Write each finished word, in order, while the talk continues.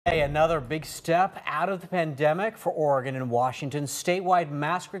Hey, another big step out of the pandemic for Oregon and Washington. Statewide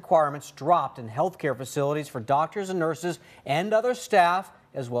mask requirements dropped in healthcare facilities for doctors and nurses and other staff,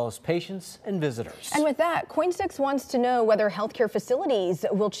 as well as patients and visitors. And with that, KOIN6 wants to know whether healthcare facilities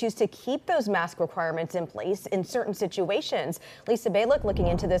will choose to keep those mask requirements in place in certain situations. Lisa Balick looking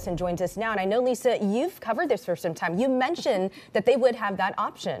into this and joins us now. And I know, Lisa, you've covered this for some time. You mentioned that they would have that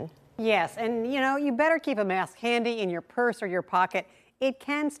option. Yes, and you better keep a mask handy in your purse or your pocket. It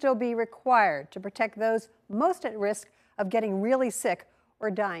can still be required to protect those most at risk of getting really sick or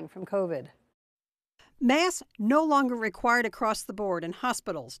dying from COVID. Masks no longer required across the board in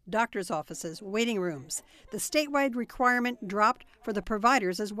hospitals, doctors' offices, waiting rooms. The statewide requirement dropped for the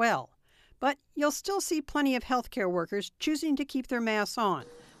providers as well. But you'll still see plenty of healthcare workers choosing to keep their masks on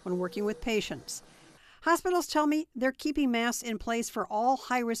when working with patients. Hospitals tell me they're keeping masks in place for all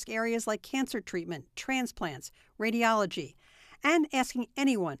high-risk areas like cancer treatment, transplants, radiology, and asking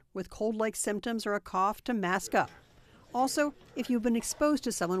anyone with cold-like symptoms or a cough to mask up. Also, if you've been exposed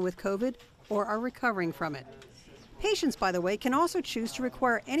to someone with COVID or are recovering from it. Patients, by the way, can also choose to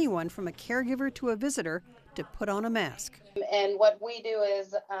require anyone from a caregiver to a visitor to put on a mask. And what we do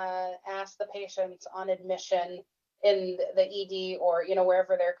is ask the patients on admission in the ED or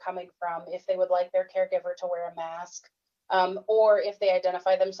wherever they're coming from if they would like their caregiver to wear a mask. Or if they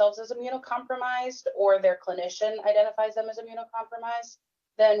identify themselves as immunocompromised or their clinician identifies them as immunocompromised,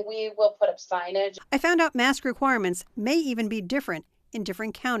 then we will put up signage. I found out mask requirements may even be different in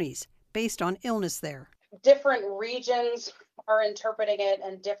different counties based on illness there. Different regions are interpreting it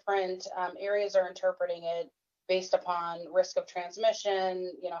and different areas are interpreting it based upon risk of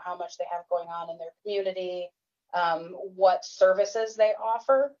transmission, how much they have going on in their community, what services they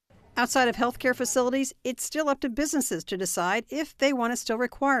offer. Outside of healthcare facilities, it's still up to businesses to decide if they want to still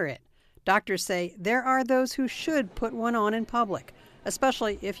require it. Doctors say there are those who should put one on in public,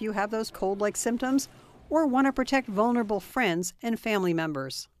 especially if you have those cold-like symptoms or want to protect vulnerable friends and family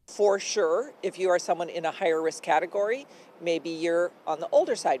members. For sure, if you are someone in a higher risk category, maybe you're on the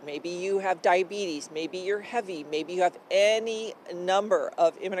older side, maybe you have diabetes, maybe you're heavy, maybe you have any number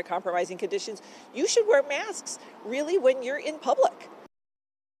of immunocompromising conditions, you should wear masks really when you're in public.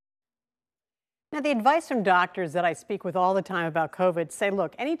 Now, the advice from doctors that I speak with all the time about COVID say,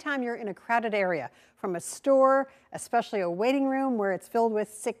 look, anytime you're in a crowded area, from a store, especially a waiting room where it's filled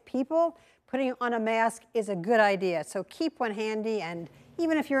with sick people, putting on a mask is a good idea. So keep one handy, and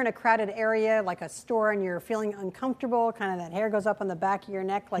even if you're in a crowded area like a store and you're feeling uncomfortable, kind of that hair goes up on the back of your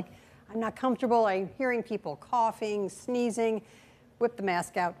neck, like I'm not comfortable, I'm hearing people coughing, sneezing, whip the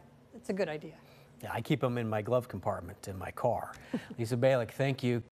mask out. It's a good idea. Yeah, I keep them in my glove compartment in my car. Lisa Balick, thank you.